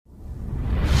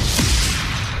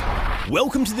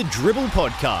Welcome to the Dribble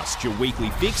Podcast, your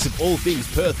weekly fix of all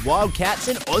things Perth Wildcats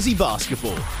and Aussie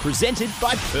basketball. Presented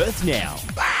by Perth Now.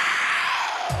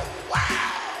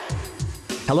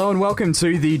 Hello and welcome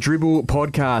to the Dribble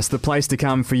Podcast, the place to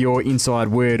come for your inside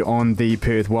word on the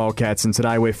Perth Wildcats. And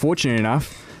today we're fortunate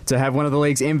enough to have one of the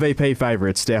league's MVP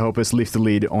favourites to help us lift the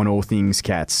lid on all things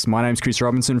Cats. My name's Chris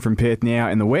Robinson from Perth Now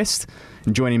in the West.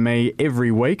 And joining me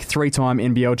every week, three-time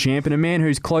NBL champ and a man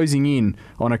who's closing in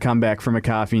on a comeback from a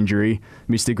calf injury,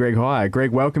 Mr. Greg Hire.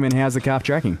 Greg, welcome, and how's the calf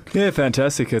tracking? Yeah,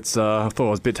 fantastic. It's I thought I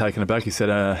was a bit taken aback. You said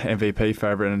MVP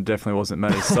favourite, and it definitely wasn't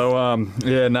me. So,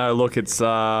 it's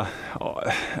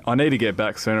I need to get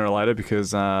back sooner or later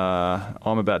because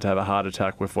I'm about to have a heart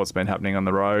attack with what's been happening on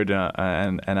the road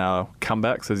and our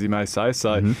comebacks, as you may say.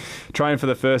 So, training for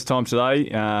the first time today.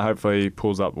 Hopefully,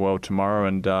 pulls up well tomorrow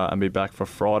and be back for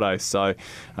Friday. So,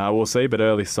 we'll see. But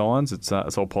early signs, it's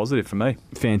all positive for me.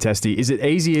 Fantastic. Is it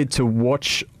easier to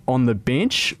watch on the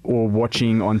bench or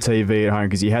watching on TV at home?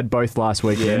 Because you had both last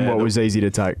weekend. What was easy to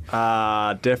take?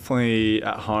 Definitely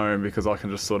at home because I can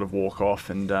just sort of walk off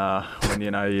and when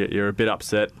you're a bit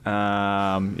upset,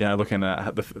 looking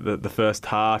at the first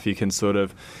half, you can sort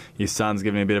of, your son's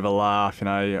giving me a bit of a laugh.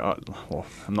 I'm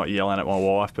not yelling at my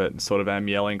wife, but sort of am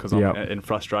yelling because I'm in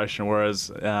frustration.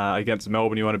 Whereas against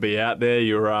Melbourne, you want to be out there.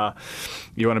 You want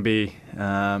to be.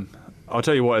 I'll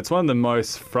tell you what, it's one of the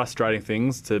most frustrating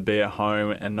things to be at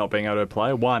home and not being able to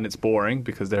play. One, it's boring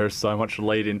because there is so much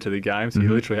lead into the game. So you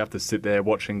literally have to sit there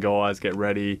watching guys get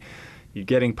ready. You're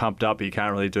getting pumped up, but you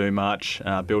can't really do much,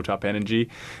 built up energy.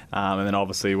 And then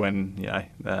obviously when you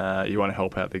want to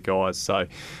help out the guys. So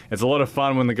it's a lot of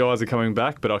fun when the guys are coming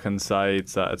back, but I can say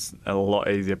it's a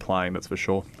lot easier playing, that's for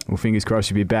sure. Well, fingers crossed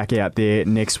you'll be back out there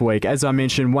next week. As I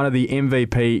mentioned, one of the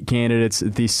MVP candidates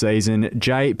this season,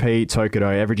 JP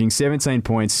Tokoto, averaging 17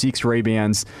 points, 6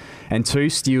 rebounds and 2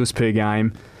 steals per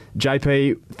game.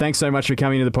 JP, thanks so much for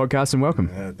coming to the podcast and welcome.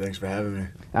 Yeah, thanks for having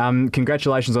me.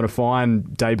 Congratulations on a fine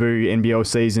debut NBL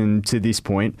season to this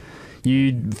point.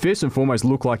 You first and foremost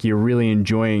look like you're really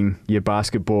enjoying your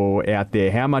basketball out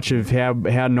there. How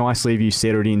nicely have you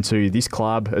settled into this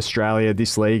club, Australia,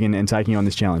 this league, and taking on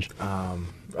this challenge?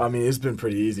 It's been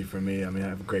pretty easy for me. I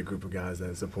have a great group of guys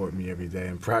that support me every day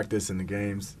in practice and the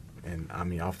games, and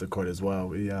off the court as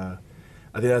well.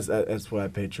 I think that's what I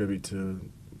pay tribute to.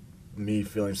 Me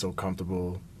feeling so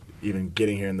comfortable, even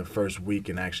getting here in the first week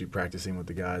and actually practicing with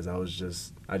the guys, I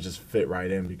just fit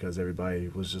right in because everybody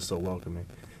was just so welcoming,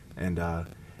 and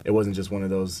it wasn't just one of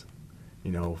those,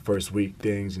 first week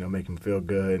things, make them feel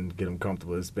good and get them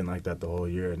comfortable. It's been like that the whole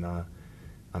year, and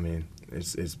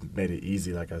it's made it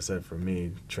easy, like I said, for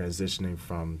me transitioning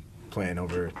from playing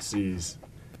overseas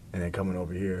and then coming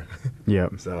over here. Yeah.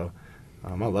 So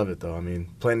I love it though.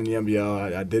 Playing in the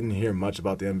NBL, I didn't hear much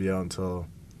about the NBL until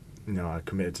I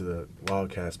committed to the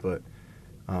Wildcats, but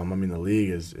the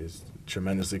league is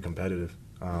tremendously competitive.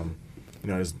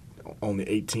 There's only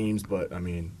 8 teams, but I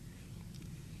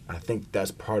think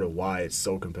that's part of why it's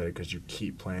so competitive because you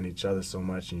keep playing each other so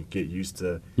much and you get used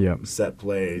to set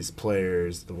plays,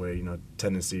 players, the way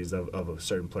tendencies of a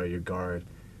certain player you guard,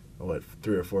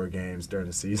 3 or 4 games during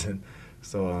the season.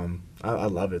 So I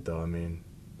love it though.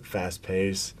 Fast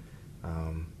pace,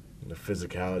 the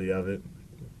physicality of it.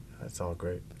 It's all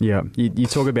great. Yeah, you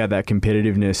talk about that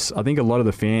competitiveness. I think a lot of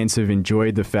the fans have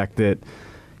enjoyed the fact that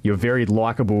you're very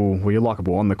likeable. Well, you're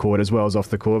likeable on the court as well as off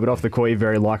the court, but off the court you're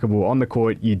very likeable. On the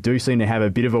court, you do seem to have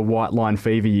a bit of a white line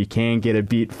fever. You can get a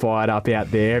bit fired up out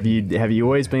there. Have you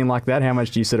always been like that? How much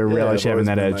do you sort of relish having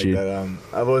that attitude?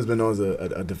 I've always been known as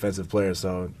a defensive player,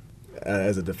 so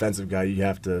as a defensive guy, you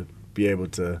have to be able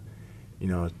to,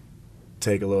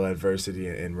 take a little adversity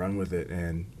and run with it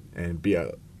and be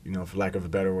a, for lack of a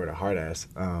better word, a hard ass.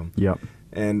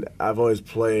 And I've always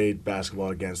played basketball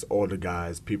against older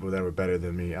guys, people that were better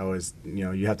than me. I always,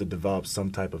 you have to develop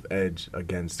some type of edge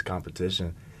against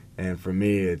competition. And for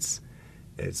me, it's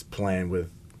playing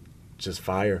with just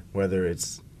fire, whether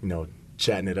it's,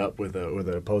 chatting it up with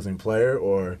an opposing player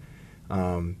or,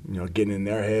 getting in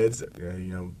their heads,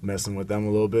 messing with them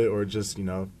a little bit, or just,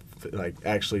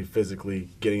 actually physically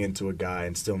getting into a guy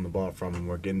and stealing the ball from him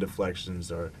or getting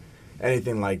deflections or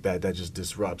anything like that just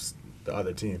disrupts the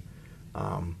other team.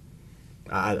 I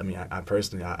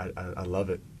personally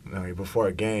love it. Before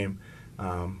a game,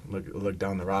 look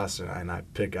down the roster and I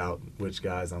pick out which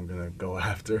guys I'm gonna go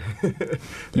after.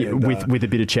 With a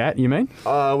bit of chat, you mean?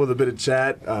 With a bit of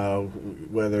chat,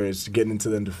 whether it's getting into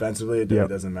them defensively, it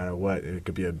doesn't matter what. It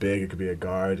could be a big, it could be a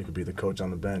guard, it could be the coach on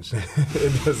the bench.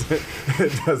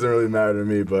 it doesn't really matter to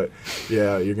me. But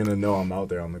yeah, you're gonna know I'm out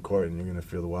there on the court, and you're gonna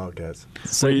feel the Wildcats.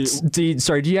 So, do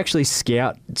you actually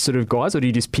scout sort of guys, or do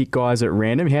you just pick guys at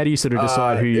random? How do you sort of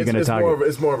decide who you're going to target?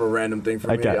 It's more of a random thing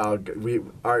for Okay. me.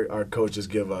 Our coaches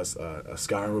give us a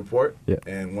scouting report,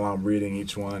 and while I'm reading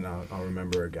each one, I'll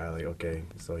remember a guy like, okay,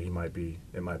 so it might be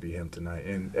him tonight.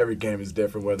 And every game is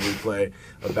different. Whether we play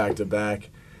a back-to-back,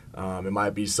 it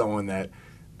might be someone that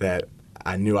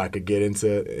I knew I could get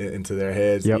into their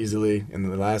heads easily in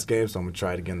the last game, so I'm gonna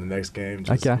try it again the next game.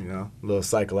 Just, a little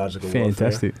psychological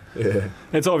Fantastic. warfare.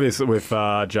 Yeah. It's obvious that with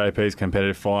JP's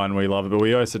competitive fire, and we love it. But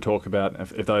we used to talk about,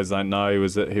 if those don't know,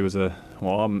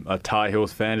 I'm a Tar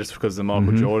Heels fan just because of the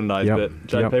Michael Jordan days. Yep. But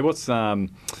JP, what's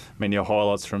your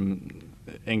highlights from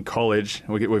in college?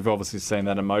 We've obviously seen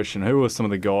that emotion. Who were some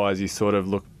of the guys you sort of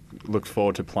looked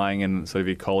forward to playing in sort of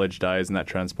your college days, and that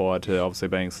transpired to obviously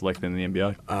being selected in the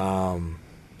NBA? Are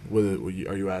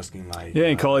you asking like? Yeah,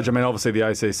 in college. I mean, obviously the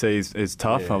ACC is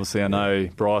tough. Obviously, I know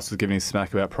Bryce was giving his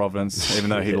smack about Providence, even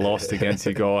though he lost against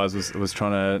you guys. Was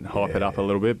trying to hype it up a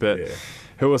little bit. But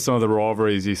who were some of the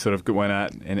rivalries you sort of went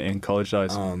at in college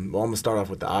days? Well, I'm gonna start off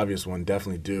with the obvious one.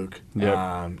 Definitely Duke. Yep.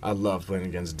 I love playing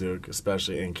against Duke,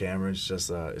 especially in Cameron. It's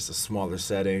just it's a smaller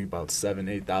setting, about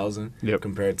 8,000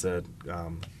 compared to.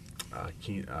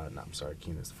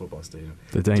 Keenan's the football stadium.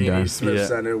 The Dean Smith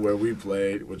Center, where we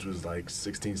played, which was like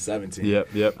 16, 17. Yep.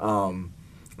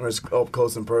 It's up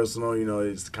close and personal.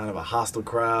 It's kind of a hostile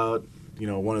crowd.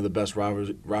 One of the best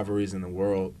rivalries in the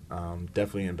world.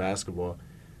 Definitely in basketball.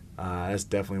 That's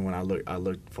definitely one I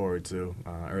look forward to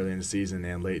early in the season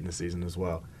and late in the season as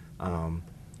well.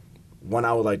 One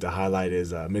I would like to highlight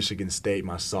is Michigan State,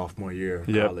 my sophomore year of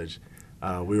college.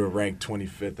 We were ranked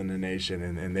 25th in the nation,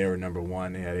 and they were number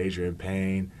 1. They had Adrian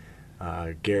Payne,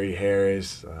 Gary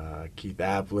Harris, Keith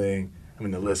Appling. I mean,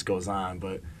 the list goes on,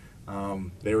 but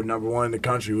they were number 1 in the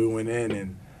country. We went in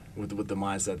and with the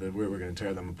mindset that we were going to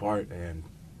tear them apart, and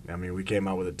I mean, we came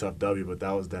out with a tough W, but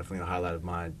that was definitely a highlight of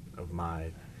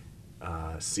my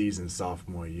season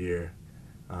sophomore year.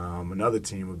 Another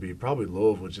team would be probably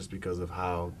Louisville, just because of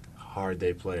how hard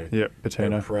they play. Yep,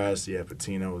 Pitino. Press,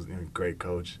 Pitino was a great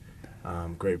coach.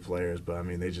 Great players, but I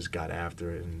mean they just got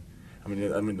after it, and I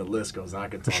mean the list goes on. I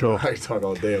could talk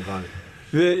all day about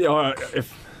it.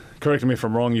 Correct me if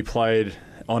I'm wrong, you played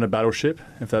on a battleship,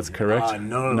 if that's correct.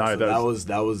 No. So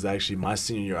that was actually my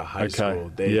senior year of high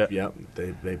school.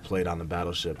 They played on the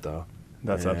battleship though.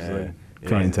 That's absolutely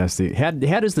fantastic. How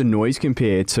does the noise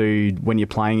compare to when you're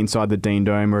playing inside the Dean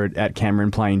Dome or at Cameron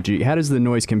playing Duke? How does the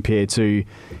noise compare to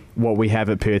what we have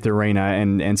at Perth Arena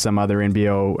and some other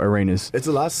NBL arenas? It's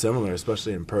a lot similar,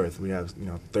 especially in Perth. We have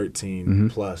 13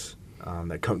 plus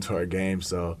that come to our game,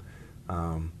 so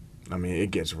I mean it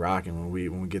gets rocking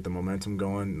when we get the momentum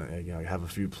going. Have a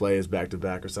few plays back to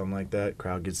back or something like that.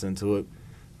 Crowd gets into it.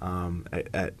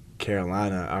 At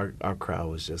Carolina, our crowd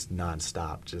was just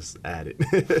nonstop, just at it,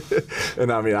 and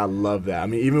I mean I love that. I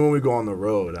mean even when we go on the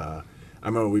road. I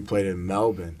remember we played in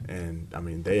Melbourne, and I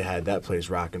mean they had that place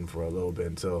rocking for a little bit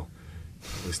until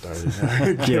we started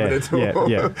giving it to them.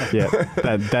 Yeah.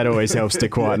 That always helps to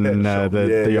quieten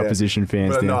the opposition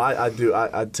fans. But no, I do.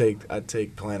 I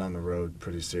take playing on the road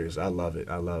pretty serious. I love it.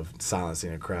 I love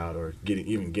silencing a crowd or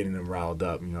getting them riled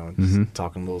up. Just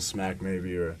talking a little smack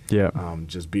maybe, or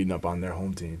just beating up on their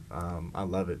home team. I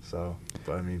love it. So,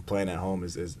 but I mean, playing at home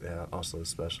is also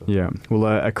special. Yeah.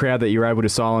 Well, a crowd that you were able to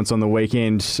silence on the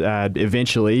weekend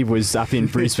eventually was up in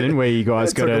Brisbane, where you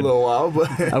guys got a little while, but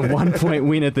a 1-point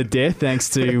win at the death, thanks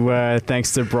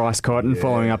to Bryce Cotton,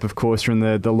 following up, of course, from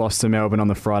the loss to Melbourne on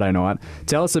the Friday night.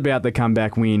 Tell us about the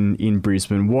comeback win in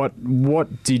Brisbane.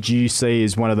 What did you see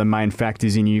as one of the main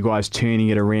factors in you guys turning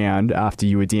it around after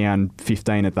you were down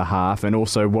 15 at the half, and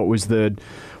also what was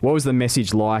the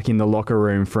message like in the locker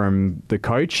room from the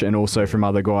coach and also from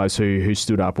other guys who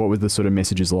stood up? What were the sort of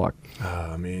messages like?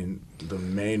 I mean, the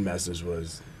main message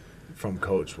from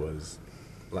coach was,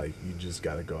 like, you just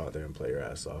got to go out there and play your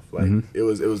ass off. Like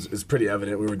it's pretty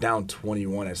evident. We were down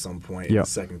 21 at some point in the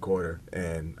second quarter,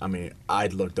 and I mean, I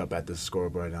looked up at the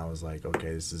scoreboard and I was like,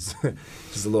 okay, this is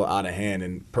just a little out of hand.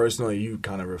 And personally, you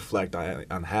kind of reflect on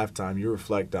halftime. You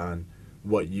reflect on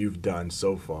what you've done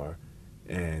so far,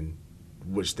 and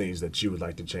which things that you would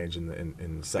like to change in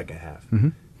the second half.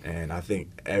 And I think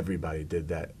everybody did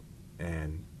that,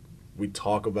 and we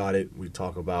talk about it. We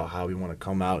talk about how we want to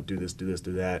come out, do this, do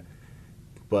that.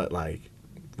 But, like,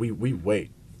 we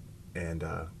wait. And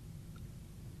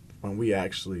when we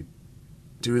actually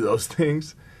do those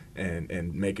things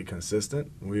and make it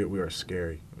consistent, we are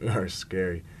scary. We are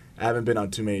scary. I haven't been on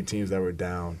too many teams that were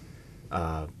down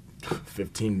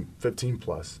 15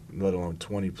 plus, let alone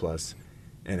 20 plus,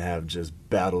 and have just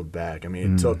battled back. I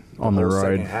mean, it took on the whole road.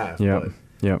 second half, Yep. but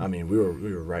Yep. I mean, we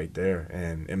were right there,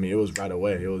 and I mean, it was right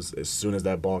away. It was as soon as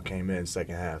that ball came in,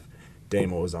 second half,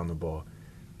 Damo was on the ball,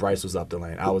 Bryce was up the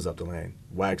lane, I was up the lane,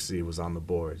 Waxy was on the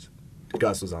boards,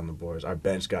 Gus was on the boards. Our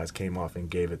bench guys came off and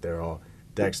gave it their all.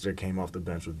 Dexter came off the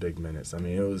bench with big minutes. I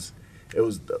mean, it was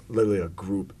literally a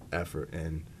group effort,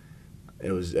 and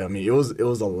it was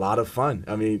a lot of fun.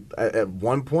 I mean, at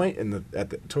one point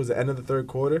towards the end of the third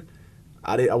quarter,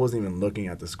 I wasn't even looking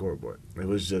at the scoreboard. It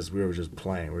was just we were just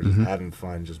playing. We were just having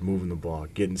fun, just moving the ball,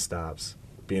 getting stops,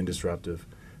 being disruptive,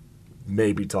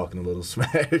 maybe talking a little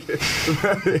smack.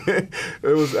 It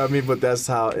was. I mean, but that's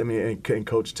how. I mean, and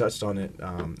Coach touched on it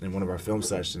in one of our film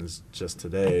sessions just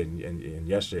today and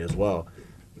yesterday as well.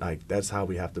 Like that's how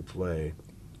we have to play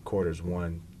quarters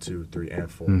 1, 2, 3,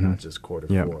 and 4, not just quarter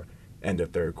 4. End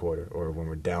of third quarter, or when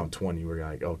we're down 20, we're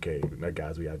like, okay,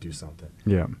 guys, we got to do something.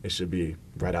 Yeah. It should be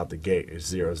right out the gate.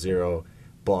 It's 0-0,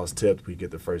 ball's tipped, we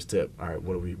get the first tip. All right,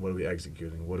 what are we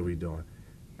executing? What are we doing?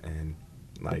 And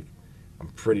like, I'm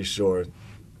pretty sure,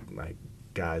 like,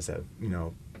 guys have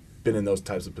been in those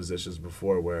types of positions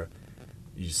before where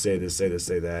you say this, say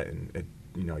that, and it,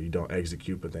 you don't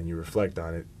execute, but then you reflect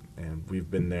on it. And we've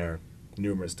been there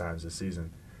numerous times this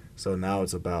season. So now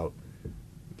it's about,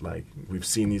 like, we've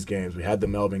seen these games. We had the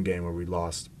Melbourne game where we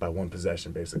lost by one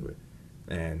possession, basically.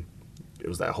 And it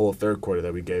was that whole third quarter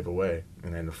that we gave away.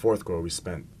 And then the fourth quarter we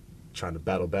spent trying to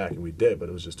battle back, and we did, but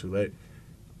it was just too late.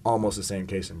 Almost the same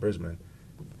case in Brisbane.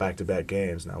 Back-to-back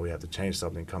games. Now we have to change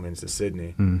something, come into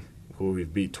Sydney, who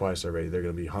we've beat twice already. They're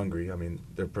going to be hungry. I mean,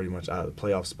 they're pretty much out of the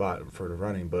playoff spot for the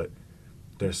running, but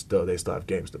they still have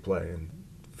games to play. And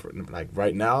like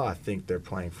right now, I think they're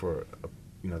playing for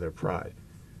their pride.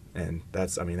 And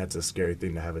that's a scary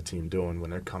thing to have a team doing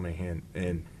when they're coming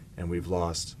in and we've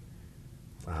lost,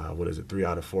 3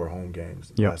 out of 4 home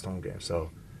games, last home game.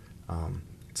 So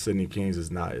Sydney Kings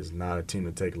is not a team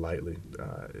to take lightly,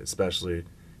 especially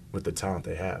with the talent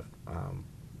they have.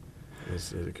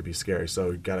 It could be scary.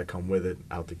 So you got to come with it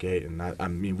out the gate. And I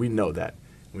mean, we know that.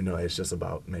 We know it's just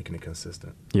about making it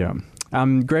consistent. Yeah.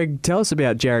 Greg, tell us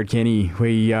about Jared Kenny.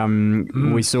 We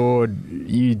saw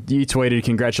you tweeted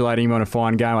congratulating him on a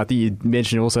fine game. I think you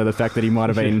mentioned also the fact that he might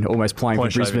have been almost playing for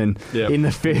Brisbane in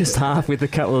the first half with a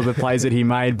couple of the plays that he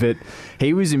made, but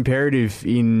he was imperative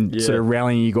in sort of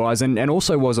rallying you guys and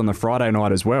also was on the Friday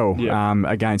night as well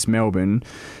against Melbourne.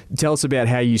 Tell us about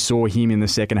how you saw him in the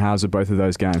second halves of both of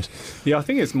those games. Yeah, I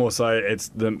think it's more so it's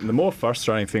the more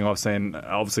frustrating thing I've seen,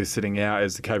 obviously sitting out,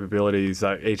 is the capabilities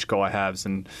that each guy has,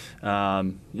 and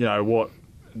what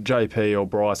JP or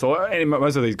Bryce or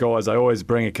most of these guys, they always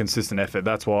bring a consistent effort.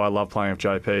 That's why I love playing with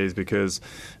JP, is because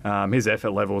his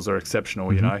effort levels are exceptional,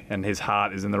 and his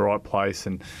heart is in the right place,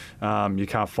 and you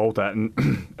can't fault that.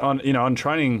 And on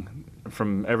training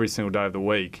from every single day of the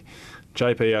week,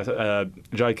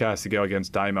 JK has to go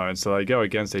against Damo, and so they go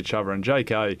against each other. And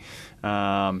JK,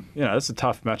 it's a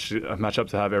tough matchup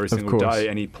to have every single day.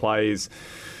 And he plays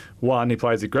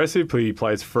aggressive, he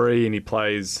plays free, and he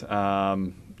plays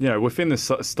within the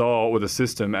style with the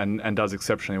system, and does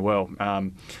exceptionally well.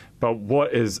 But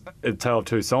what is a tale of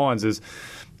two signs is,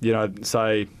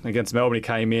 say against Melbourne, he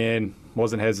came in,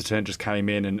 wasn't hesitant, just came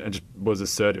in and just was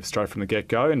assertive straight from the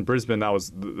get-go. In Brisbane, that was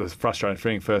the frustrating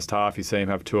thing. First half, you see him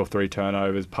have 2 or 3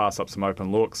 turnovers, pass up some open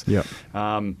looks. Yep.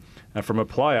 And from a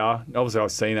player, obviously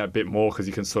I've seen that a bit more because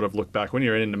you can sort of look back. When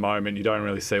you're in the moment, you don't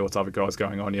really see what's other guys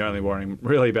going on. You're only worrying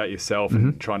really about yourself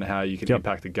and trying to how you can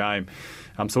impact the game.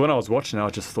 So when I was watching it, I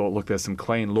just thought, look, there's some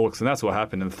clean looks. And that's what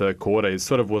happened in the third quarter. It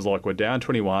sort of was like, we're down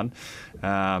 21.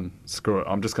 Screw it.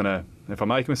 I'm just going to, if I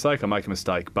make a mistake, I make a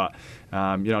mistake. But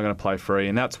I'm going to play free.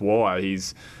 And that's why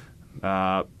he's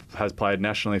has played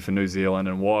nationally for New Zealand,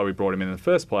 and why we brought him in the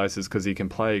first place is because he can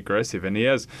play aggressive. And he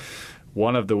has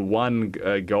one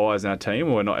guys in our team,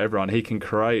 or not everyone, he can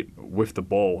create with the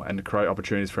ball and create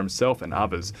opportunities for himself and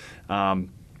others.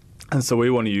 And so we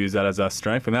want to use that as our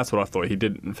strength, and that's what I thought he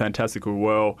did fantastically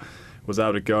well. Was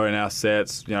able to go in our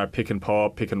sets, pick and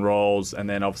pop, pick and rolls, and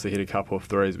then obviously hit a couple of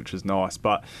threes, which is nice.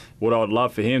 But what I would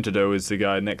love for him to do is to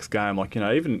go next game,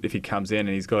 even if he comes in and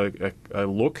he's got a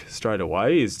look straight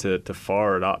away, is to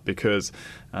fire it up. Because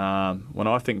when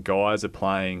I think guys are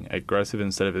playing aggressive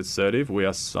instead of assertive, we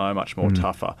are so much more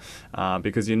tougher.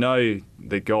 Because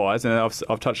the guys, and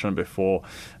I've touched on it before,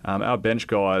 our bench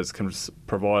guys can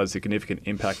provide a significant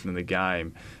impact in the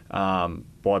game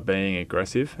by being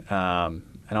aggressive.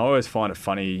 And I always find it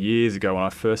funny, years ago when I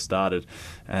first started,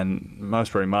 and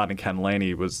most probably Martin Cannellini,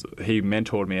 he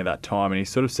mentored me at that time, and he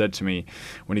sort of said to me,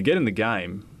 when you get in the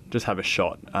game, just have a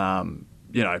shot.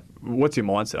 What's your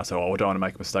mindset? I said, I don't want to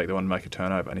make a mistake, I don't want to make a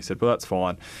turnover. And he said, well, that's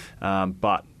fine.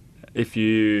 But if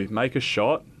you make a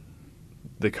shot,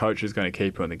 the coach is going to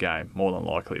keep you in the game, more than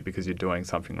likely, because you're doing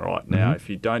something right. Now, if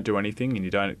you don't do anything and you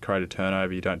don't create a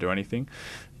turnover, you don't do anything,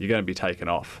 you're going to be taken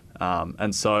off.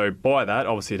 And so by that,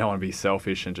 obviously you don't want to be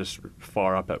selfish and just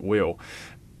fire up at will.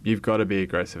 You've got to be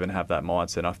aggressive and have that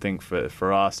mindset. I think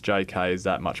for us, JK is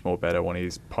that much more better when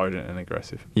he's potent and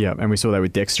aggressive. Yeah, and we saw that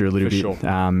with Dexter a little bit sure.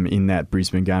 In that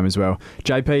Brisbane game as well.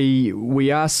 JP,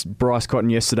 we asked Bryce Cotton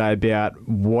yesterday about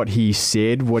what he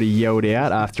said, what he yelled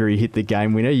out after he hit the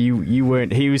game winner. You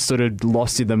weren't. He was sort of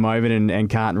lost in the moment and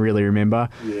can't really remember.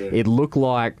 Yeah. It looked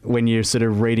like when you're sort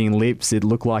of reading lips, it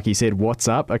looked like he said "What's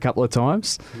up" a couple of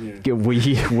times. Yeah. Were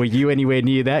you anywhere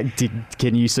near that?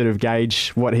 Can you sort of gauge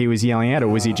what he was yelling at, or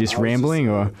was he just rambling?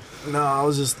 Or no, I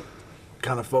was just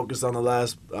kind of focused on the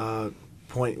last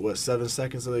 7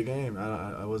 seconds of the game.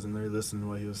 I wasn't really listening to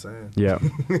what he was saying. Yeah,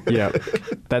 yeah,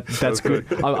 that's good.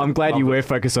 I'm glad you were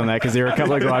focused on that, because there were a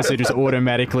couple of guys who just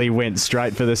automatically went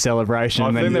straight for the celebration.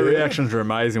 I think the reactions were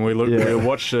amazing. We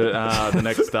watched it the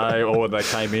next day, or when they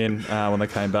came in, when they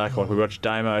came back. Like we watched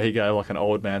Damo, he gave like an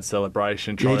old man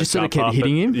celebration. Yeah, he just sort of kept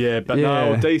hitting him. Yeah, but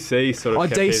no, DC sort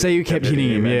of. DC kept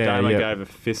hitting him. Yeah, Damo gave a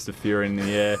fist of fury in the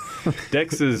air.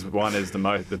 Dex's one is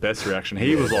the best reaction.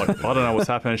 He was like, I don't know what's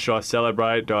happening. Should I celebrate?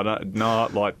 Do I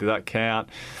not? Like, did that count?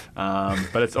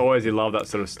 But it's always, you love that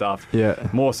sort of stuff. Yeah.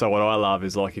 More so what I love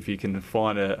is like if you can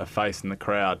find a face in the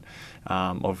crowd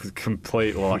of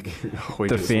complete like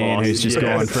the fan lost. who's just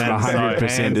gone from 100%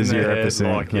 to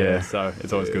 0%. Like, yeah, so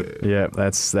it's always good. Yeah,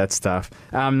 that's tough.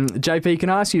 JP, can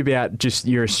I ask you about just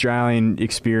your Australian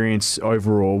experience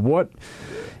overall? What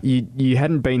you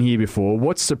hadn't been here before.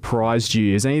 What surprised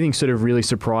you? Has anything sort of really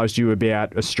surprised you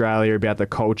about Australia, about the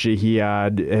culture here?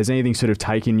 Has anything sort of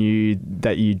taken you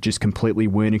that you just completely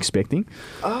weren't expecting?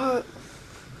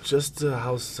 Just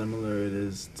how similar it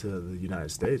is to the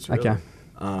United States, really. Okay.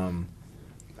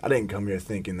 I didn't come here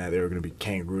thinking that there were going to be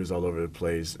kangaroos all over the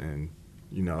place and,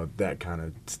 that kind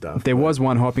of stuff. There was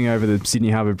one hopping over the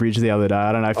Sydney Harbour Bridge the other day.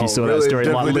 I don't know if you saw that story,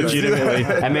 like legitimately.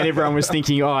 And then everyone was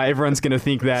thinking, everyone's going to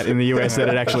think that in the US that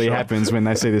it actually happens when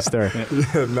they see this story.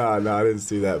 No, I didn't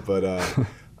see that. But,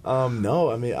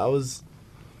 no, I mean,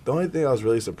 the only thing I was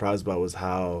really surprised about was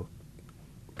how,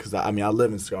 because I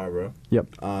live in Scarborough. Yep.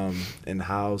 And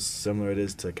how similar it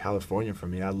is to California for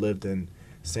me. I lived in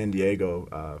San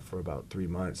Diego for about 3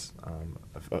 months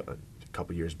a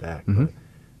couple years back. Mm-hmm. But,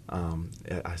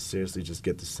 I seriously just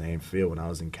get the same feel. When I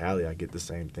was in Cali, I get the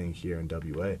same thing here in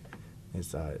WA.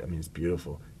 It's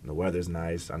beautiful. And the weather's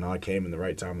nice. I know I came in the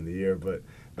right time of the year, but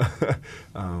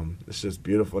it's just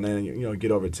beautiful. And then,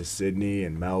 get over to Sydney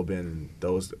and Melbourne, and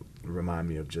those remind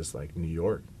me of just like New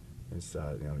York. It's,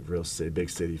 real big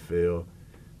city feel.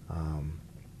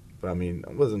 But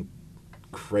it wasn't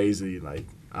crazy, like,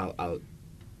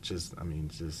 just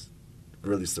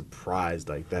really surprised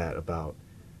like that about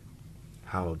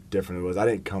how different it was. I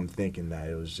didn't come thinking that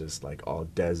it was just like all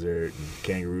desert and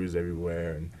kangaroos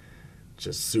everywhere and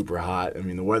just super hot.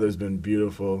 The weather's been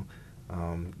beautiful.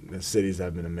 The cities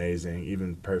have been amazing.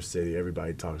 Even Perth City,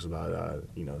 everybody talks about,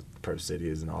 Perth City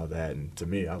is and all that. And to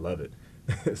me, I love it.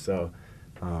 So,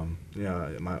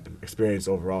 my experience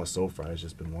overall so far has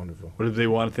just been wonderful. Would it be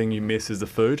one thing you miss is the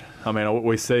food?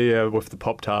 We see with the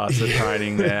Pop-Tarts, the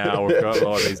training now, we've got a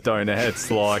lot of these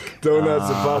donuts, like... Donuts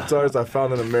and Pop-Tarts. I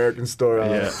found an American store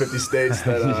in 50 states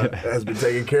that has been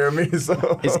taking care of me.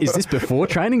 So. Is this before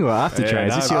training or after training?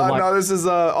 No, this is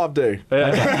off day.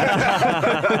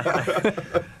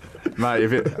 Mate,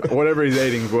 whatever he's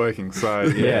eating is working, so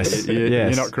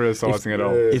you're not criticising at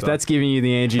all. If that's giving you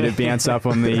the energy to bounce up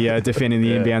on the defending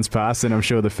the inbounds pass, then I'm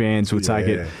sure the fans will take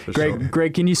it.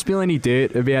 Greg, can you spill any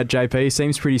dirt about JP? He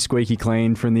seems pretty squeaky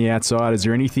clean from the outside. Is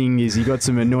there anything? Has he got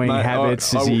some annoying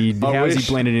habits? How is he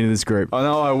blended into this group? I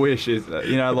know, I wish. There's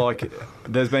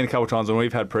been a couple of times when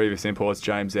we've had previous imports,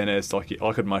 James Ennis, like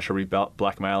I could most probably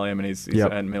blackmail him and he's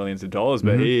earned millions of dollars,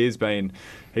 but he's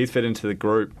fit into the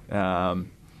group.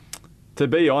 To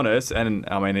be honest, and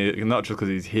not just because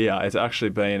he's here, it's actually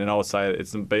been, and I would say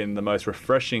it's been the most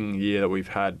refreshing year that we've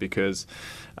had because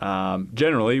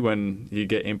generally when you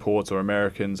get imports or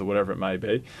Americans or whatever it may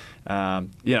be,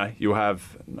 you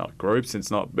have not groups. It's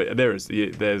not, but there's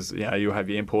you have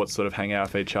your imports sort of hang out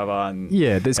with each other and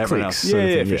there's cliques.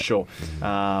 For sure.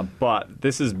 But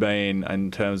this has been,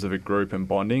 in terms of a group and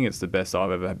bonding, it's the best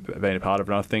I've ever been a part of,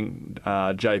 and I think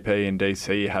JP and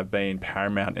DC have been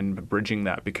paramount in bridging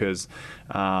that because.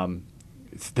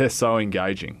 they're so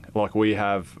engaging. Like we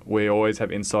always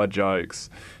have inside jokes.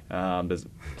 There's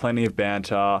plenty of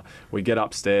banter. We get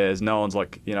upstairs. No one's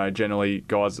like, generally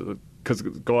guys, because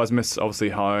guys miss obviously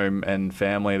home and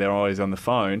family. They're always on the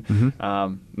phone.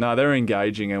 Mm-hmm. No, they're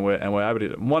engaging, and we're able to.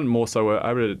 One more so, we're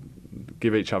able to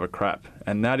give each other crap,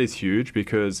 and that is huge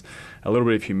because a little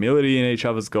bit of humility in each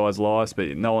other's guys' lives,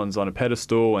 but no one's on a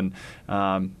pedestal. And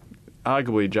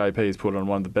arguably JP has put on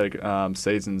one of the better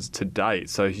seasons to date,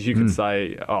 so you could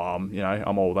say,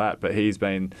 I'm all that, but he's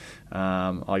been,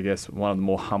 I guess, one of the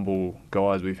more humble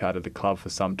guys we've had at the club for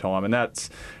some time, and that's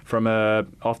from a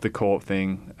off the court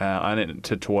thing, and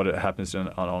to what it happens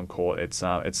on court. It's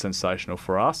sensational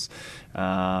for us,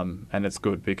 and it's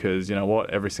good because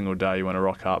every single day you want to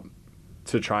rock up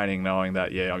to training knowing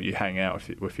that you hang out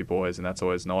with your boys, and that's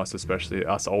always nice, especially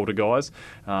us older guys,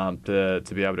 to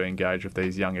be able to engage with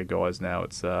these younger guys now.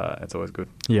 It's always good.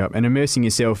 Yeah, and immersing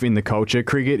yourself in the culture.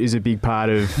 Cricket is a big part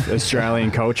of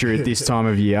Australian culture at this time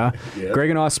of year. Yep.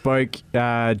 Greg and I spoke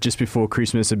just before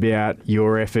Christmas about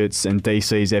your efforts and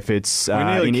DC's efforts in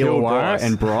Illawarra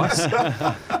and Bryce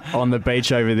on the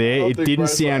beach over there. It didn't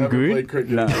sound good.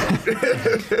 No.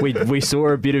 we saw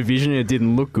a bit of vision. It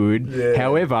didn't look good. Yeah.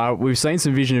 However, we've seen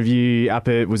some vision of you up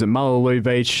at, was it Mullaloo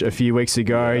Beach a few weeks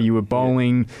ago? Yeah. You were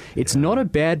bowling. It's not a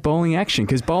bad bowling action,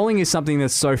 because bowling is something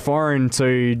that's so foreign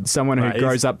to someone who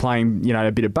grows up playing,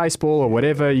 a bit of baseball or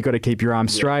whatever. You got to keep your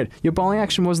arms straight. Your bowling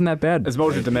action wasn't that bad. It's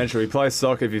multi-dimensional. He plays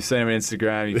soccer. If you've seen him on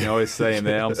Instagram, you can always see him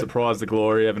there. I'm surprised the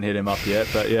Glory haven't hit him up yet,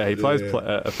 but he plays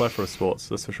a plethora of sports,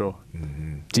 that's for sure.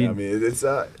 Mm-hmm. It's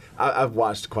I've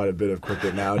watched quite a bit of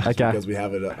cricket now, just because we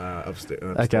have it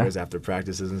upstairs after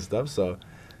practices and stuff. So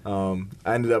I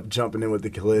ended up jumping in with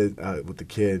the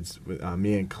kids.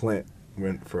 Me and Clint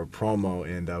went for a promo,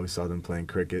 and we saw them playing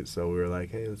cricket. So we were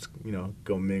like, hey, let's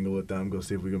go mingle with them, go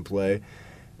see if we can play.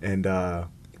 And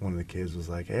one of the kids was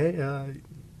like, hey,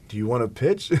 do you want to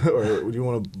pitch or do you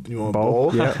want to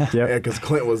bowl? Yeah. Because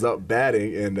Clint was up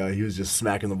batting, and he was just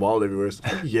smacking the ball everywhere. So,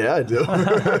 yeah, I do.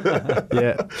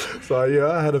 Yeah. So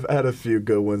I had a few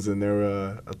good ones in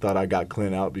there. I thought I got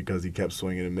Clint out because he kept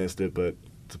swinging and missed it, but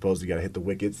supposed you got to hit the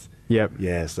wickets. Yep.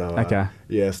 Yeah. So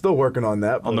still working on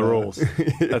that. On the rules.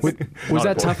 Was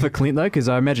that tough for Clint though? Because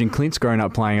I imagine Clint's grown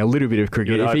up playing a little bit of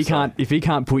cricket. If he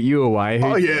can't put you away,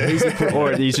 or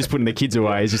he's just putting the kids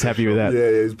away. He's just happy with that.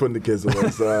 Yeah, he's putting the kids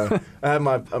away. So I had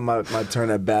my turn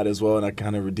at bat as well, and I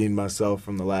kind of redeemed myself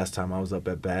from the last time I was up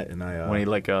at bat, and I when he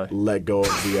let go of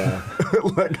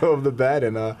the bat,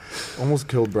 and almost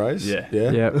killed Bryce. Yeah.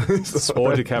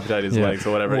 Or decapitate his legs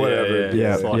or whatever.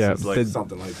 Yeah.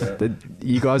 Something like that.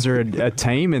 You guys are a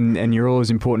team, and you're all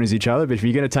as important as each other. But if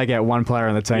you're going to take out one player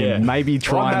on the team, maybe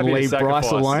try and leave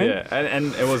Bryce alone. Yeah,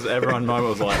 and it was everyone moment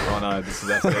was like, oh no, this is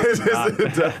absolutely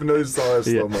definitely saw it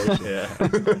slow motion. Yeah.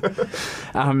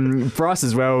 Bryce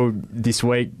as well this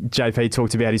week. JP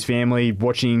talked about his family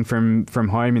watching from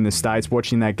home in the States,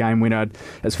 watching that game winner.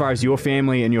 As far as your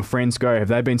family and your friends go, have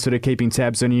they been sort of keeping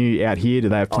tabs on you out here? Do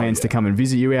they have plans to come and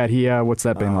visit you out here? What's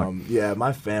that been like? Yeah,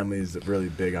 my family is really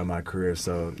big on my career,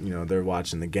 so they're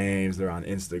watching the games, they're on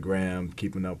Instagram,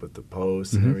 keeping up with the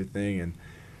posts and everything, and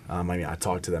I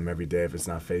talk to them every day. If it's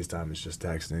not FaceTime, it's just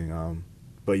texting.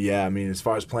 But yeah, as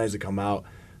far as plans to come out,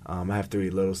 I have 3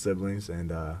 little siblings,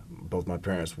 and both my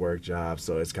parents work jobs,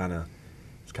 so it's kind of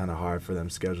hard for them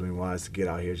scheduling wise to get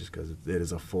out here, just because it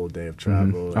is a full day of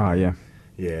travel.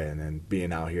 Yeah, and then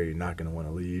being out here, you're not going to want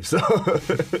to leave, so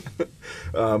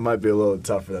it might be a little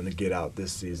tough for them to get out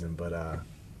this season, but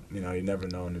you never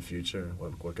know in the future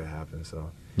what could happen.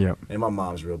 So and my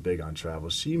mom's real big on travel.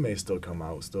 She may still come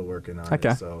out, still working on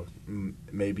it. So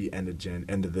maybe end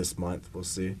of this month, we'll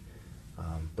see.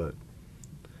 But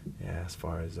yeah, as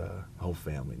far as whole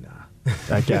family, nah.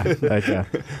 Okay. Might be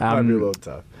a little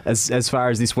tough. As far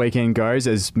as this weekend goes,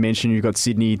 as mentioned, you've got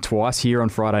Sydney twice here on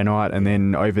Friday night, and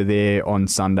then over there on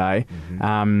Sunday.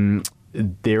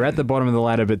 They're at the bottom of the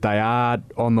ladder, but they are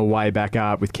on the way back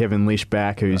up with Kevin Lish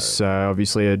back, who's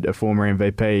obviously a former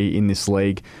MVP in this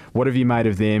league. What have you made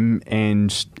of them,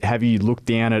 and have you looked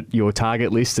down at your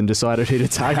target list and decided who to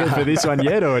target for this one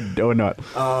yet, or not?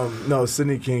 No,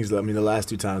 Sydney Kings, the last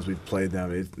 2 times we've played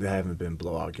them, they haven't been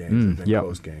blowout games. They've been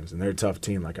close games, and they're a tough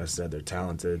team. Like I said, they're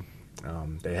talented.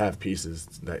 They have pieces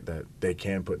that they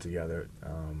can put together.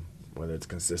 Whether it's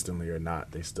consistently or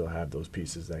not, they still have those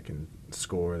pieces that can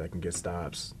score, that can get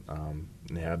stops. And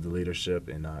they have the leadership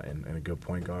and a good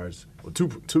point guards. Well, two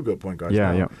good point guards.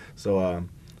 Yeah. So I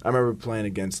remember playing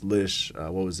against Lish.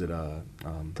 What was it?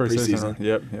 Preseason.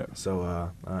 Yep. So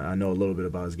I know a little bit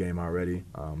about his game already.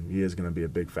 He is going to be a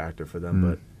big factor for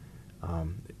them, but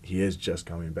he is just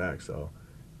coming back. So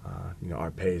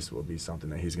our pace will be something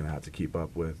that he's going to have to keep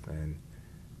up with. And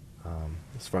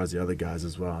as far as the other guys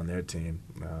as well on their team,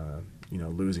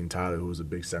 losing Tyler, who was a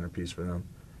big centerpiece for them,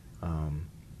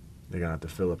 they're going to have to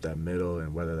fill up that middle,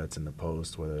 and whether that's in the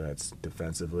post, whether that's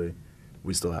defensively,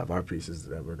 we still have our pieces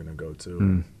that we're going to go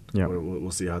to.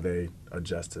 We'll see how they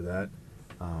adjust to that.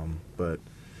 But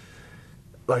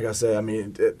like I said, I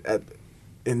mean,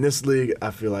 in this league,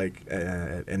 I feel like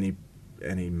at any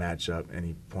matchup,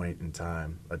 any point in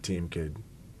time, a team could,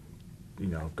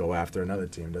 go after another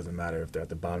team. It doesn't matter if they're at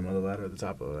the bottom of the ladder or the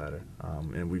top of the ladder.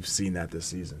 And we've seen that this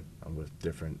season with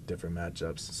different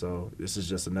matchups. So this is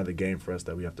just another game for us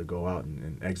that we have to go out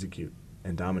and execute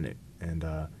and dominate. And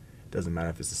it doesn't matter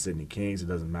if it's the Sydney Kings. It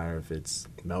doesn't matter if it's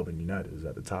Melbourne United who's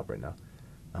at the top right now.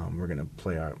 We're going to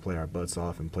play our butts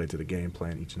off and play to the game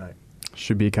plan each night.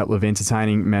 Should be a couple of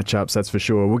entertaining matchups, that's for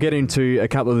sure. We'll get into a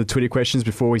couple of the Twitter questions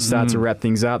before we start to wrap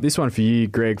things up. This one for you,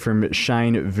 Greg, from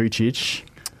Shane Vucic.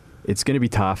 It's going to be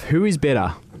tough. Who is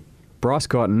better, Bryce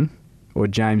Cotton or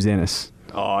James Ennis?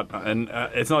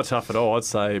 It's not tough at all. I'd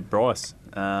say Bryce.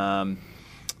 Even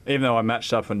though I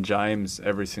matched up on James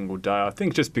every single day, I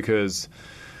think just because...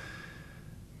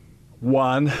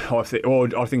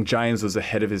 I think James was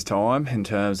ahead of his time in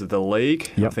terms of the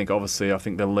league. Yep. I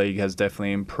think the league has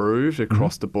definitely improved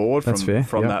across the board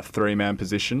from that three-man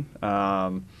position.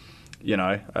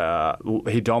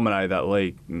 He dominated that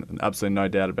league, absolutely no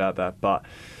doubt about that. But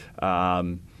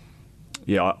I've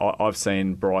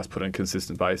seen Bryce put in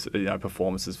consistent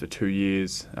performances for 2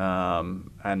 years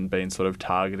and been sort of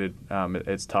targeted.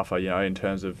 It's tougher, in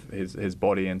terms of his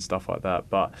body and stuff like that.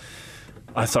 But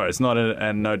it's not,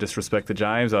 and no disrespect to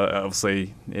James.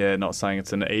 Obviously, not saying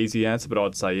it's an easy answer, but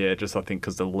I'd say, I think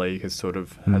because the league has sort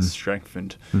of has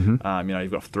strengthened. Mm-hmm.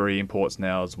 You've got 3 imports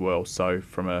now as well. So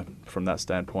from that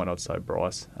standpoint, I'd say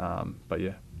Bryce.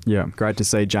 Yeah, great to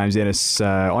see James Ennis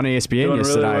on ESPN doing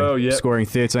yesterday, really well, scoring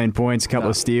 13 points, a couple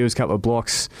of steals, a couple of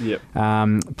blocks,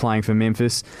 playing for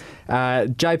Memphis.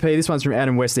 JP, this one's from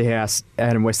Adam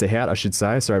Westerhout, I should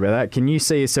say. Sorry about that. Can you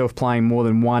see yourself playing more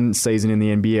than one season in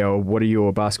the NBL? What are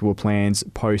your basketball plans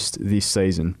post this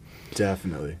season?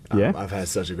 Definitely. Yeah? I've had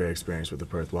such a great experience with the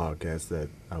Perth Wildcats that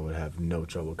I would have no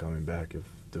trouble coming back if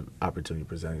the opportunity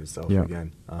presented itself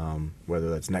again, whether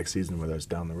that's next season, whether it's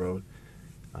down the road.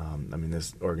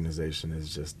 This organization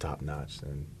is just top notch,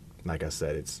 and like I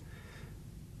said,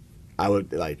 I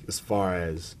would as far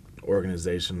as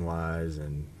organization wise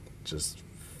and just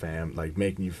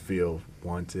making you feel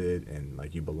wanted and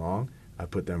like you belong. I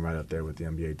put them right up there with the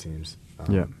NBA teams.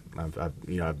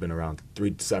 I've been around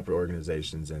 3 separate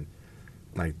organizations, and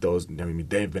those,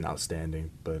 they've been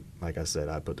outstanding. But like I said,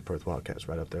 I put the Perth Wildcats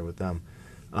right up there with them.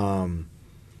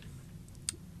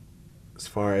 As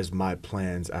far as my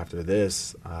plans after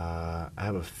this, I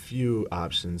have a few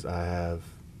options. I have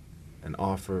an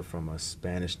offer from a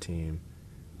Spanish team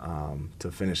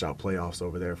to finish out playoffs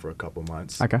over there for a couple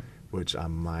months. Okay. Which I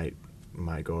might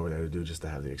go over there to do just to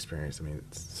have the experience.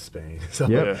 It's Spain. So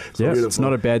it's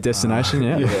not a bad destination.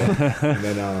 And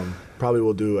then probably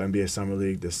we'll do NBA Summer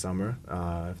League this summer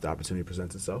if the opportunity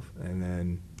presents itself. And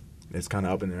then it's kind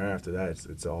of up in the air after that.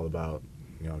 It's all about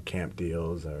camp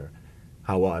deals or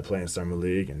how well I play in Summer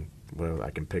League and whether I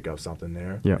can pick up something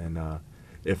there. Yeah. And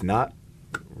if not,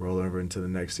 roll over into the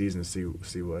next season and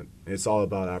see what – it's all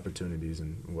about opportunities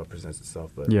and what presents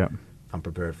itself. But I'm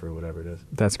prepared for whatever it is.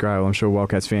 That's great. Well, I'm sure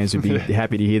Wildcats fans would be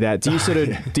happy to hear that. Do you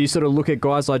sort of look at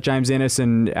guys like James Ennis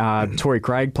and Torrey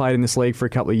Craig played in this league for a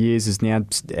couple of years, is now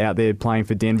out there playing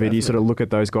for Denver? Definitely. Do you sort of look at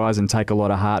those guys and take a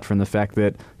lot of heart from the fact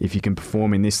that if you can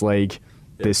perform in this league –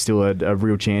 there's still a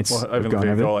real chance of going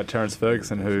over there? Like Terrence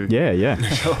Ferguson, who...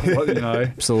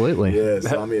 Absolutely. Yeah,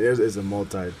 so there's a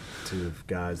multitude of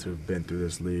guys who've been through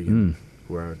this league and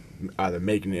who are either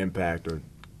making an impact or,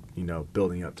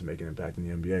 building up to make an impact in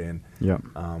the NBA. And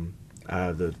I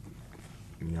have the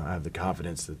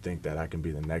confidence to think that I can be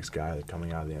the next guy that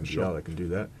coming out of the NBL that can do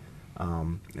that.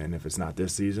 And if it's not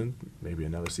this season, maybe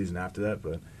another season after that,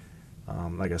 but...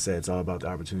 like I said, it's all about the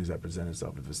opportunities that present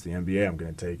itself. If it's the NBA, I'm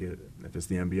going to take it. If it's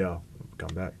the NBL, I'll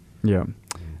come back. Yeah.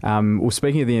 Well,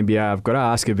 speaking of the NBA, I've got to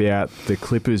ask about the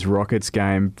Clippers-Rockets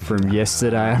game from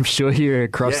yesterday. I'm sure you're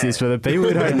across this. For the people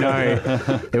who don't know,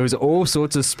 there was all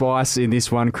sorts of spice in this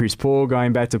one. Chris Paul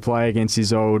going back to play against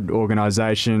his old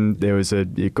organisation.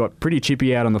 It got pretty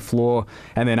chippy out on the floor.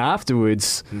 And then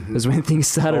afterwards was when things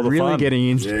started really getting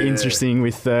interesting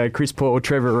with Chris Paul,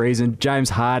 Trevor Reason, James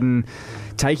Harden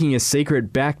taking a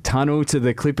secret back tunnel to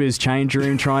the Clippers change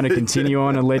room, trying to continue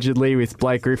on allegedly with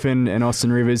Blake Griffin and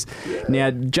Austin Rivers. Now,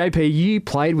 JP, you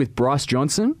played with Bryce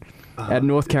Johnson. at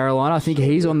North Carolina. I think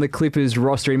he's on the Clippers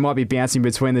roster. He might be bouncing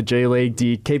between the G League. Do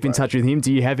you keep in touch with him?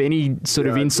 Do you have any sort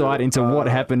of insight into what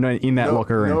happened in that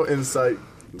locker room? No insight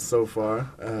so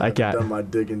far. I haven't done my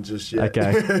digging just yet.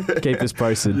 Okay. Keep us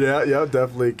posted. Yeah,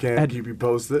 definitely can keep you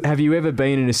posted. Have you ever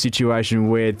been in a situation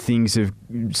where things have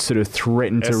sort of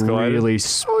threatened to really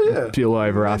spill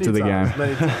over after the game?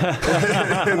 Many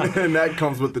times. and that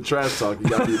comes with the trash talk.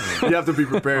 You have to be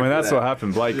prepared. I mean, that's for that. what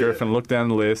happened. Blake Griffin looked down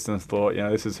the list and thought,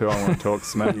 this is who I want to talk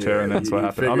smack to, and that's what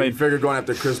happened. You figured going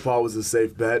after Chris Paul was a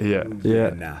safe bet. Yeah.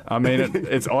 Nah. I mean,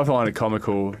 I find it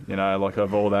comical, like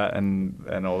of all that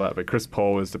and all that. But Chris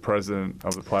Paul was the president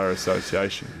of the Player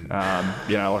Association.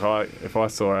 If I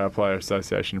saw our Player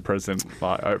Association president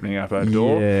opening up our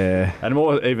door, and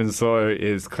more even so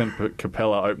is Clint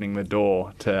Capella opening the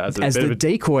door as the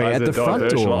decoy at the front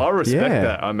door. I respect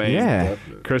that. I mean,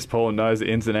 Chris Paul knows the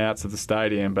ins and outs of the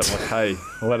stadium, but hey,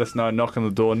 let us know. Knock on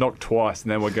the door, knock twice,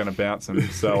 and then we're going to bounce him.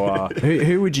 So,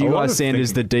 who would you guys send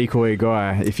as the decoy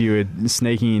guy if you were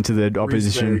sneaking into the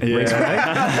opposition?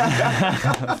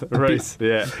 Reese,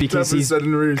 because they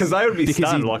would be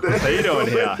stunned. What's he doing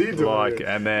here?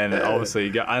 And then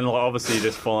obviously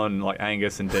just following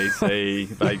Angus and DC,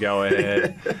 they go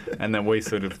ahead, and then we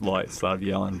sort of start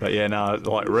yelling. But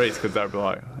Reese, because they'd be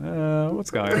like, what's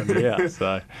going on here?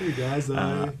 So, hey guys,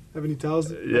 have any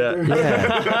towels? I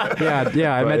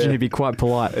imagine he'd be quite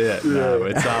polite. It's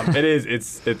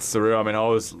surreal. I mean, I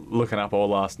was looking up all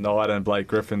last night, and Blake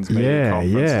Griffin's media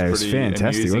conference it was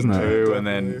fantastic, wasn't it? Too, and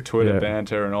then Twitter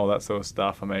banter and all that sort of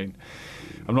stuff. I mean,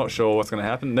 I'm not sure what's going to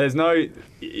happen. There's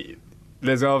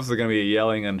obviously going to be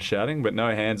yelling and shouting, but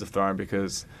no hands are thrown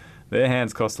because their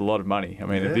hands cost a lot of money. I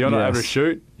mean, if you're not able to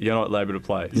shoot, you're not able to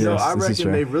play. I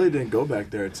reckon they really didn't go back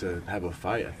there to have a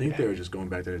fight. I think they were just going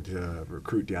back there to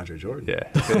recruit DeAndre Jordan. Yeah.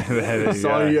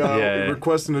 Sorry,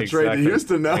 requesting a trade to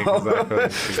Houston now. Exactly.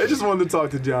 They just wanted to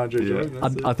talk to DeAndre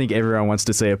Jordan. I think everyone wants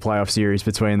to see a playoff series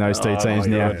between those two teams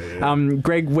now.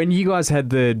 Greg, when you guys had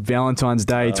the Valentine's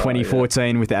Day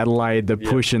 2014 with Adelaide, the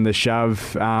push and the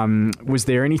shove, was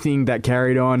there anything that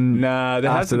carried on? Nah, there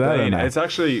after hasn't that, been. It's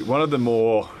actually one of the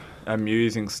more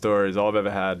amusing stories I've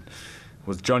ever had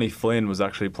was Johnny Flynn was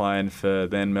actually playing for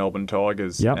then Melbourne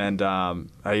Tigers, and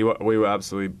we were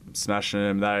absolutely smashing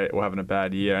them. They were having a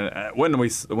bad year, and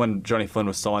when Johnny Flynn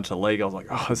was signed to the league, I was like,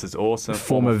 oh, this is awesome.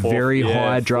 Former very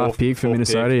high draft pick for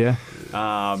Minnesota,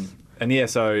 so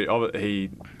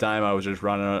Damo was just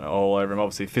running all over him.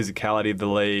 Obviously, physicality of the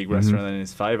league resting in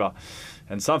his favour.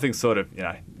 And something sort of,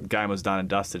 game was done and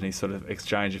dusted, and he sort of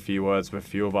exchanged a few words with a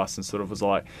few of us and sort of was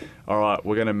like, all right,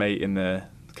 we're going to meet in the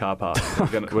car park.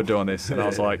 We're doing this. And I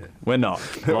was like, we're not.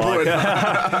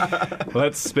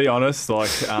 Let's be honest.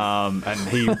 And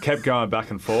he kept going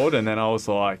back and forward, and then I was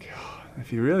like, if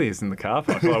he really is in the car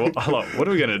park, what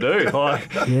are we going to do? Are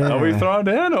we thrown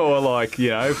down or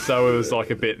so it was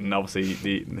a bit, and obviously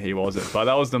he wasn't. But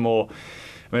that was the more...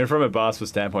 I mean, from a basketball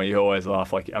standpoint, you always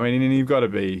laugh. You've got to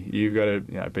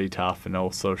be tough and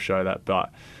all sort of show that. But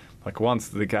once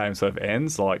the game sort of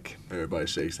ends, everybody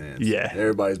shakes hands. Yeah,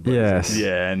 everybody's buddies. Yes.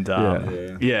 Yeah,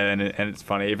 and it's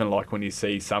funny even when you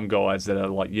see some guys that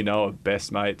are are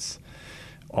best mates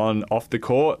off the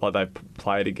court, they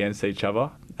played against each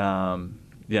other. Say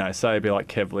it'd be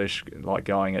Kev Lish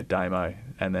going at Damo.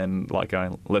 And then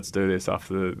going, let's do this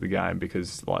after the game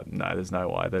because no, there's no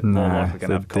way they're more likely going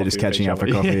to have coffee. They're just catching up for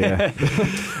coffee.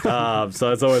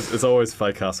 So it's always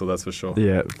fake hustle, that's for sure.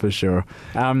 Yeah, for sure.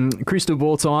 Crystal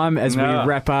ball time as we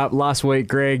wrap up. Last week,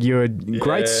 Greg, your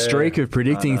great streak of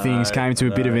predicting things came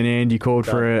to a bit of an end. You called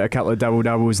for a couple of double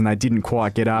doubles and they didn't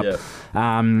quite get up. Yep.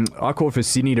 I called for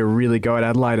Sydney to really go at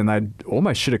Adelaide and they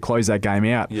almost should have closed that game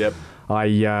out. Yep.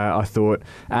 I thought.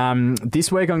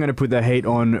 This week I'm going to put the heat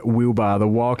on Wilbur, the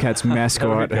Wildcats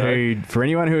mascot, who, for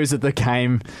anyone who was at the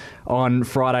game on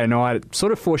Friday night,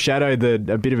 sort of foreshadowed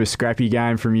a bit of a scrappy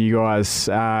game from you guys.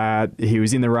 He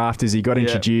was in the rafters, he got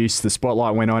introduced, the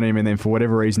spotlight went on him, and then for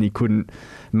whatever reason he couldn't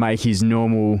make his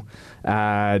normal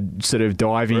sort of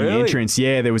diving entrance.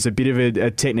 Yeah, there was a bit of a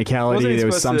technicality. There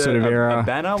was some sort of error. A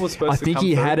banner was supposed to come I think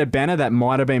he had a banner that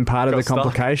might have been part of the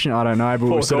complication. I don't know, but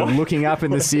we were sort of looking up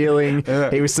in the ceiling.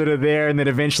 He was sort of there and then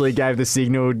eventually gave the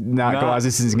signal, guys,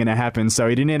 this isn't going to happen. So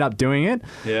he didn't end up doing it.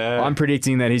 Yeah. I'm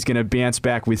predicting that he's going to bounce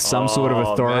back with some sort of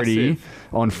authority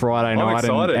on Friday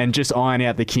night and just iron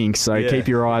out the kinks. So keep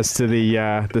your eyes to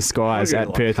the skies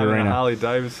at Perth Arena. Harley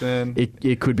Davidson.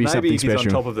 It could be something special. Maybe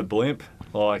he's on top of the blimp.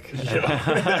 Might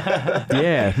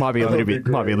be a little bit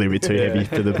too heavy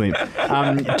for the blimp.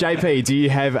 JP, do you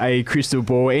have a crystal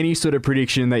ball? Any sort of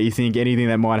prediction that you think anything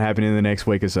that might happen in the next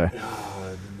week or so? The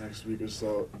next week or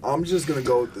so, I'm just gonna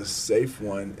go with the safe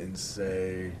one and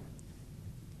say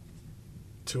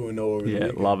 2-0 over the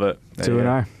weekend. love it.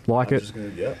 2-0. Like I'm it. just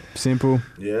gonna, Simple.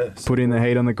 Yeah. Put in the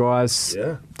heat on the guys.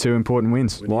 Yeah. 2 important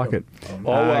wins. We Like need it. 'em.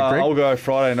 Greg? I'll go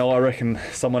Friday night. I reckon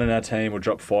someone in our team will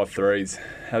drop 5 threes.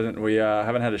 We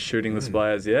haven't had a shooting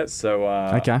display as yet, so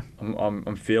Okay.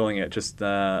 I'm feeling it. Just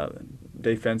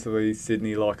defensively,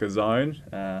 Sydney like a zone,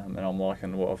 and I'm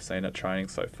liking what I've seen at training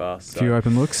so far. So, Few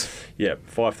open looks. yeah,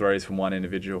 5 threes from one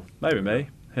individual. Maybe me.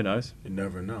 Who knows? You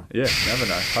never know. Yeah, never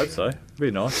know. Hope so.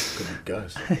 Be nice. Could be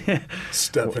Gus.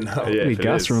 Stepping out. Yeah, Be if it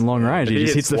Gus is. from long range. He If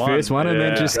just hits the first one and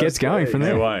then yeah. just gets going from He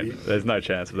there. won't. There's no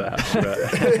chance of that.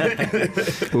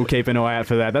 But We'll keep an eye out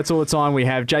for that. That's all the time we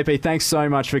have. JP, thanks so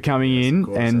much for coming in, of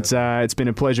course, and it's been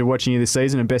a pleasure watching you this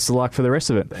season, and best of luck for the rest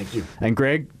of it. Thank you. And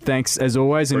Greg, thanks as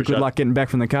always, and Appreciate good it. luck getting back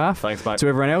from the calf. Thanks, mate. To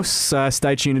everyone else,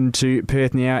 stay tuned into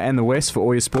Perth Now and the West for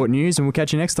all your sport news, and we'll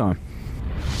catch you next time.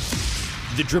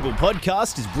 The Dribble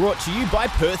Podcast is brought to you by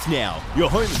Perth Now, your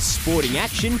home of sporting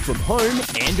action from home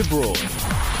and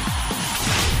abroad.